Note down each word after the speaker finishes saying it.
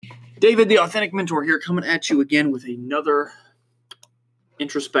David, the Authentic Mentor here, coming at you again with another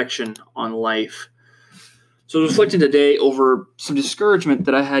introspection on life. So I was reflecting today over some discouragement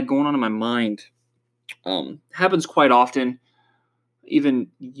that I had going on in my mind. Happens quite often, even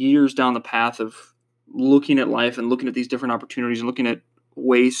years down the path of looking at life and looking at these different opportunities and looking at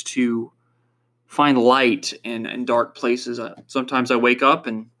ways to find light in dark places. Sometimes I wake up,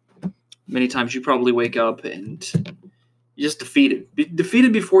 and many times you probably wake up and you're just defeated.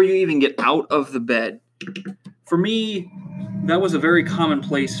 Defeated before you even get out of the bed. For me, that was a very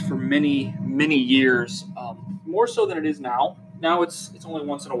commonplace for many, many years. More so than it is now. Now it's only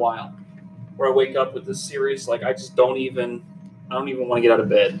once in a while where I wake up with this serious, I don't even want to get out of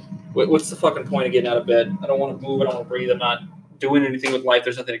bed. What's the fucking point of getting out of bed? I don't want to move. I don't want to breathe. I'm not doing anything with life.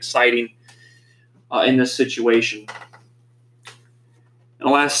 There's nothing exciting in this situation. In the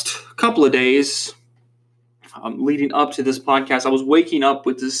last couple of days, leading up to this podcast, I was waking up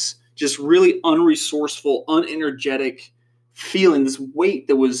with this just really unresourceful, unenergetic feeling, this weight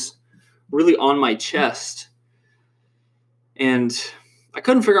that was really on my chest. And I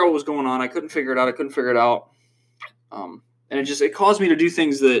couldn't figure out what was going on. I couldn't figure it out. And it caused me to do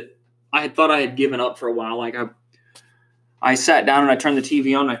things that I had thought I had given up for a while. I sat down and I turned the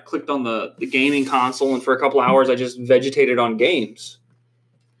TV on. And I clicked on the gaming console, and for a couple hours I just vegetated on games.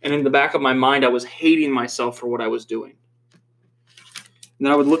 And in the back of my mind, I was hating myself for what I was doing. And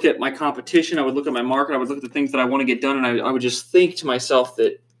then I would look at my competition. I would look at my market. I would look at the things that I want to get done. And I would just think to myself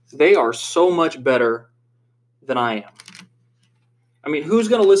that they are so much better than I am. I mean, who's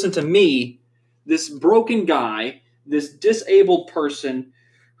going to listen to me, this broken guy, this disabled person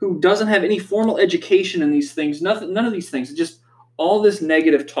who doesn't have any formal education in these things, none of these things, just all this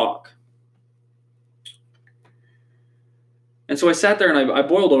negative talk. And so I sat there and I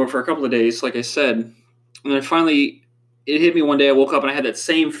boiled over for a couple of days, like I said. And then finally, it hit me one day. I woke up and I had that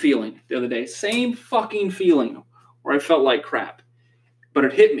same feeling the other day. Same fucking feeling where I felt like crap. But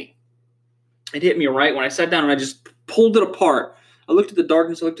it hit me. It hit me right when I sat down and I just pulled it apart. I looked at the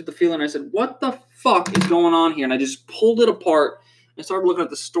darkness, I looked at the feeling, and I said, what the fuck is going on here? And I just pulled it apart and started looking at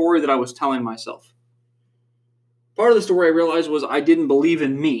the story that I was telling myself. Part of the story I realized was I didn't believe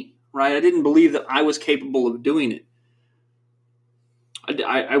in me, right? I didn't believe that I was capable of doing it.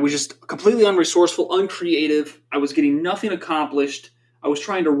 I was just completely unresourceful, uncreative. I was getting nothing accomplished. I was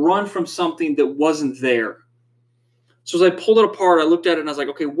trying to run from something that wasn't there. So as I pulled it apart, I looked at it and I was like,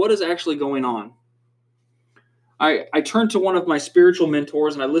 okay, what is actually going on? I turned to one of my spiritual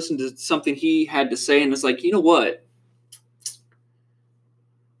mentors and I listened to something he had to say, and it's like, you know what?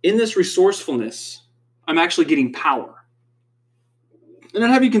 In this resourcefulness, I'm actually getting power. And then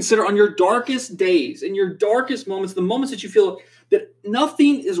have you consider on your darkest days, in your darkest moments, the moments that you feel that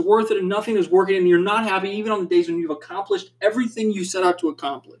nothing is worth it and nothing is working and you're not happy, even on the days when you've accomplished everything you set out to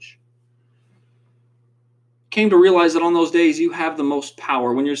accomplish. Came to realize that on those days you have the most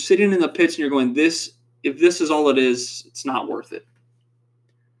power. When you're sitting in the pits and you're going, if this is all it is, it's not worth it.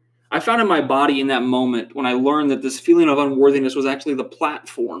 I found in my body in that moment when I learned that this feeling of unworthiness was actually the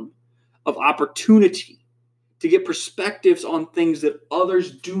platform of opportunity to get perspectives on things that others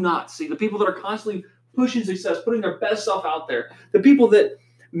do not see. The people that are constantly pushing success, putting their best self out there. The people that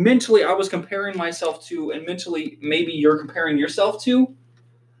mentally I was comparing myself to, and mentally maybe you're comparing yourself to.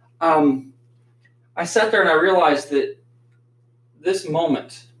 I sat there and I realized that this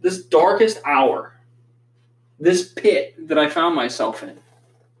moment, this darkest hour, this pit that I found myself in,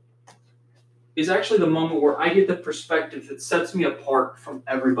 is actually the moment where I get the perspective that sets me apart from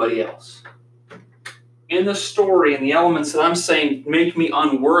everybody else. In the story and the elements that I'm saying make me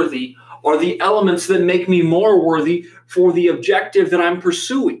unworthy are the elements that make me more worthy for the objective that I'm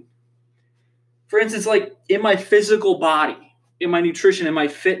pursuing. For instance, like in my physical body, in my nutrition, in my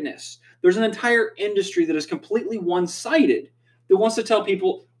fitness, there's an entire industry that is completely one-sided that wants to tell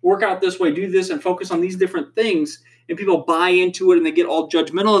people, work out this way, do this, and focus on these different things. And people buy into it and they get all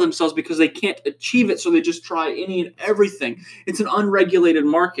judgmental of themselves because they can't achieve it, so they just try any and everything. It's an unregulated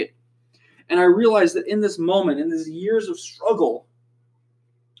market. And I realized that in this moment, in these years of struggle,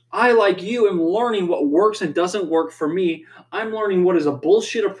 I, like you, am learning what works and doesn't work for me. I'm learning what is a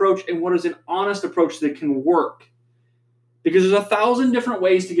bullshit approach and what is an honest approach that can work. Because there's 1,000 different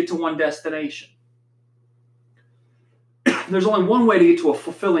ways to get to one destination. There's only one way to get to a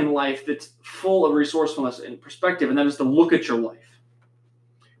fulfilling life that's full of resourcefulness and perspective, and that is to look at your life.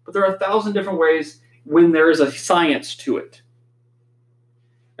 But there are 1,000 different ways when there is a science to it.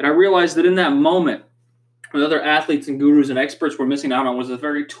 And I realized that in that moment, when other athletes and gurus and experts were missing out on, was the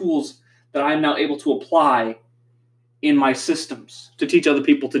very tools that I'm now able to apply in my systems to teach other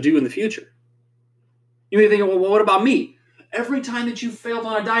people to do in the future. You may think, well, what about me? Every time that you failed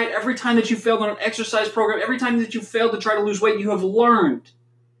on a diet, every time that you failed on an exercise program, every time that you failed to try to lose weight, you have learned.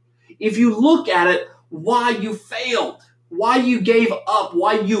 If you look at it, why you failed, why you gave up,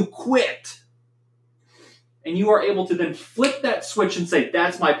 why you quit, and you are able to then flip that switch and say,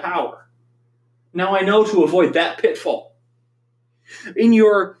 that's my power. Now I know to avoid that pitfall. In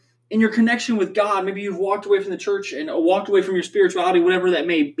your connection with God, maybe you've walked away from the church and walked away from your spirituality, whatever that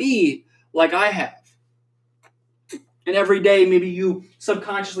may be, like I have. And every day, maybe you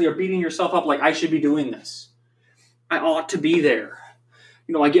subconsciously are beating yourself up like, I should be doing this. I ought to be there.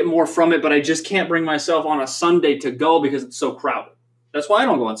 I get more from it, but I just can't bring myself on a Sunday to go because it's so crowded. That's why I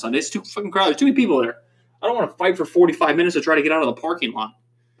don't go on Sundays. It's too fucking crowded. There's too many people there. I don't want to fight for 45 minutes to try to get out of the parking lot.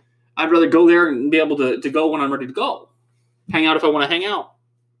 I'd rather go there and be able to go when I'm ready to go. Hang out if I want to hang out.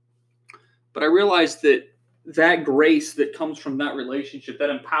 But I realized that grace that comes from that relationship, that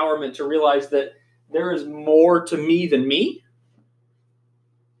empowerment to realize that there is more to me than me,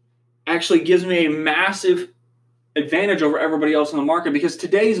 actually gives me a massive advantage over everybody else in the market, because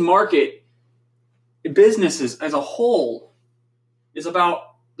today's market, businesses as a whole, is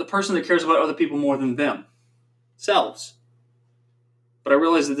about the person that cares about other people more than themselves. But I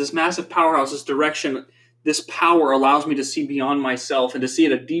realized that this massive powerhouse, this direction, this power allows me to see beyond myself and to see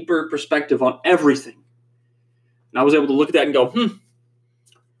at a deeper perspective on everything. And I was able to look at that and go,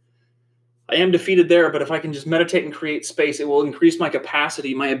 I am defeated there, but if I can just meditate and create space, it will increase my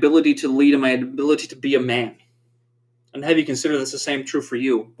capacity, my ability to lead, and my ability to be a man. And have you consider this the same true for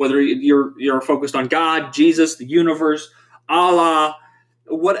you? Whether you're focused on God, Jesus, the universe, Allah,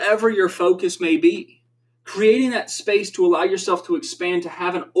 whatever your focus may be, creating that space to allow yourself to expand, to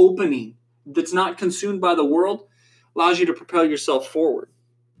have an opening that's not consumed by the world, allows you to propel yourself forward.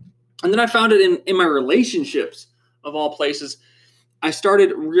 And then I found it in my relationships, of all places. I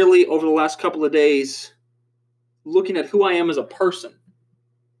started really over the last couple of days looking at who I am as a person,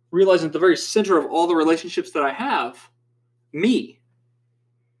 realizing at the very center of all the relationships that I have, me.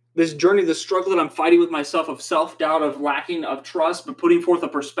 This journey, this struggle that I'm fighting with myself, of self-doubt, of lacking of trust, but putting forth a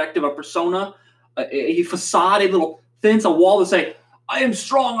perspective, a persona, a facade, a little fence, a wall to say, I am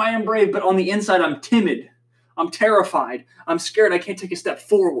strong, I am brave, but on the inside I'm timid, I'm terrified, I'm scared, I can't take a step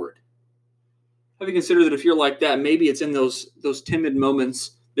forward. Have you considered that if you're like that, maybe it's in those timid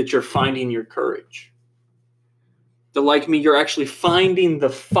moments that you're finding your courage? That, like me, you're actually finding the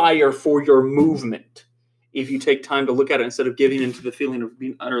fire for your movement if you take time to look at it instead of giving into the feeling of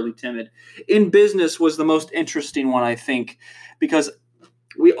being utterly timid. In business was the most interesting one, I think, because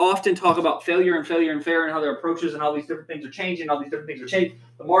we often talk about failure and how their approaches and how these different things are changing, the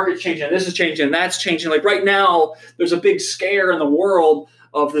market's changing, and this is changing, and that's changing. Like right now, there's a big scare in the world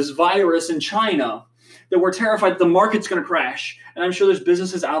of this virus in China that we're terrified that the market's going to crash. And I'm sure there's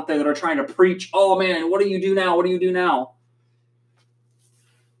businesses out there that are trying to preach, oh man, what do you do now? What do you do now?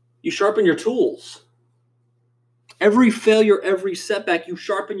 You sharpen your tools. Every failure, every setback, you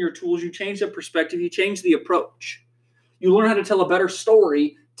sharpen your tools, you change the perspective, you change the approach. You learn how to tell a better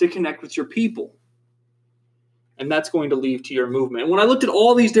story to connect with your people. And that's going to lead to your movement. And when I looked at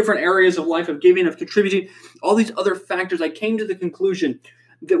all these different areas of life, of giving, of contributing, all these other factors, I came to the conclusion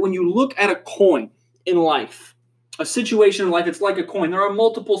that when you look at a coin in life, a situation in life, it's like a coin. There are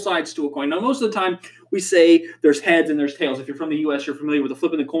multiple sides to a coin. Now, most of the time, we say there's heads and there's tails. If you're from the U.S., you're familiar with the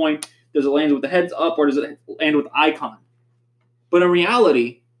flipping the coin. Does it land with the heads up or does it land with the icon? But in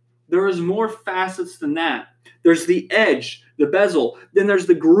reality, there is more facets than that. There's the edge, the bezel. Then there's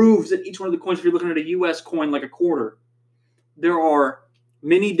the grooves at each one of the coins. If you're looking at a U.S. coin like a quarter, there are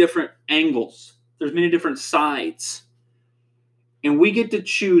many different angles. There's many different sides. And we get to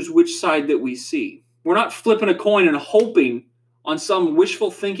choose which side that we see. We're not flipping a coin and hoping on some wishful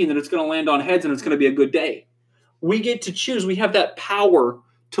thinking that it's going to land on heads and it's going to be a good day. We get to choose. We have that power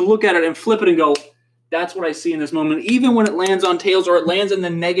to look at it and flip it and go, that's what I see in this moment. Even when it lands on tails or it lands in the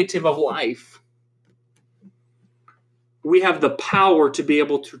negative of life, we have the power to be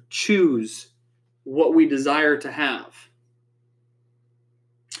able to choose what we desire to have.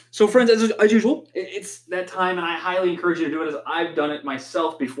 So friends, as usual, it's that time, and I highly encourage you to do it as I've done it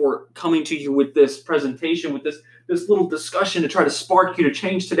myself before coming to you with this presentation, with this little discussion to try to spark you to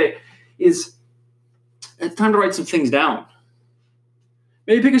change today. It's time to write some things down.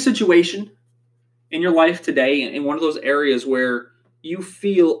 Maybe pick a situation in your life today in one of those areas where you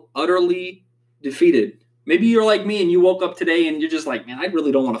feel utterly defeated. Maybe you're like me and you woke up today and you're just like, man, I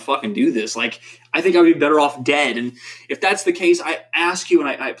really don't want to fucking do this. Like, I think I would be better off dead. And if that's the case, I ask you and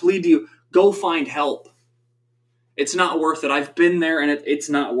I plead to you, go find help. It's not worth it. I've been there and it's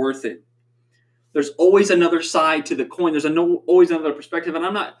not worth it. There's always another side to the coin. There's always another perspective. And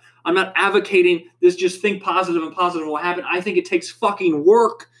I'm not advocating this just think positive and positive will happen. I think it takes fucking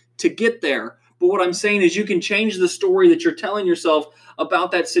work to get there. But what I'm saying is you can change the story that you're telling yourself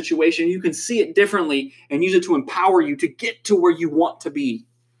about that situation. You can see it differently and use it to empower you to get to where you want to be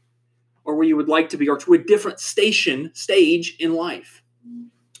or where you would like to be or to a different stage in life.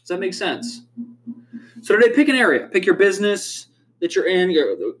 Does that make sense? So today, pick an area. Pick your business that you're in,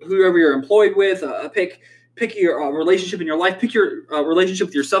 whoever you're employed with. Pick your relationship in your life. Pick your relationship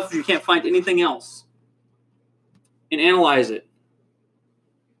with yourself if you can't find anything else. And analyze it.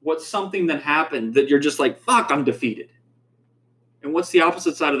 What's something that happened that you're just like, fuck, I'm defeated? And what's the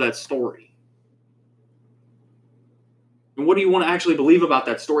opposite side of that story? And what do you want to actually believe about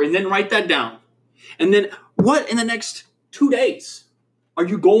that story? And then write that down. And then what in the next 2 days are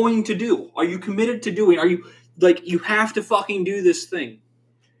you going to do? Are you committed to doing? Are you like, you have to fucking do this thing.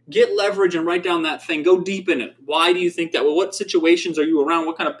 Get leverage and write down that thing. Go deep in it. Why do you think that? Well, what situations are you around?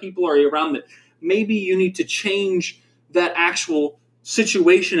 What kind of people are you around that maybe you need to change that actual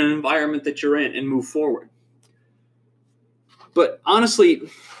situation and environment that you're in and move forward? But honestly,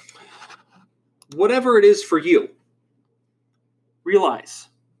 whatever it is for you, realize,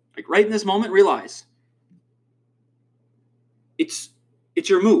 like right in this moment, realize it's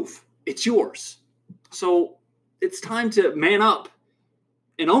your move. It's yours. So it's time to man up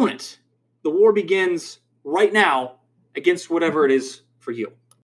and own it. The war begins right now against whatever it is for you.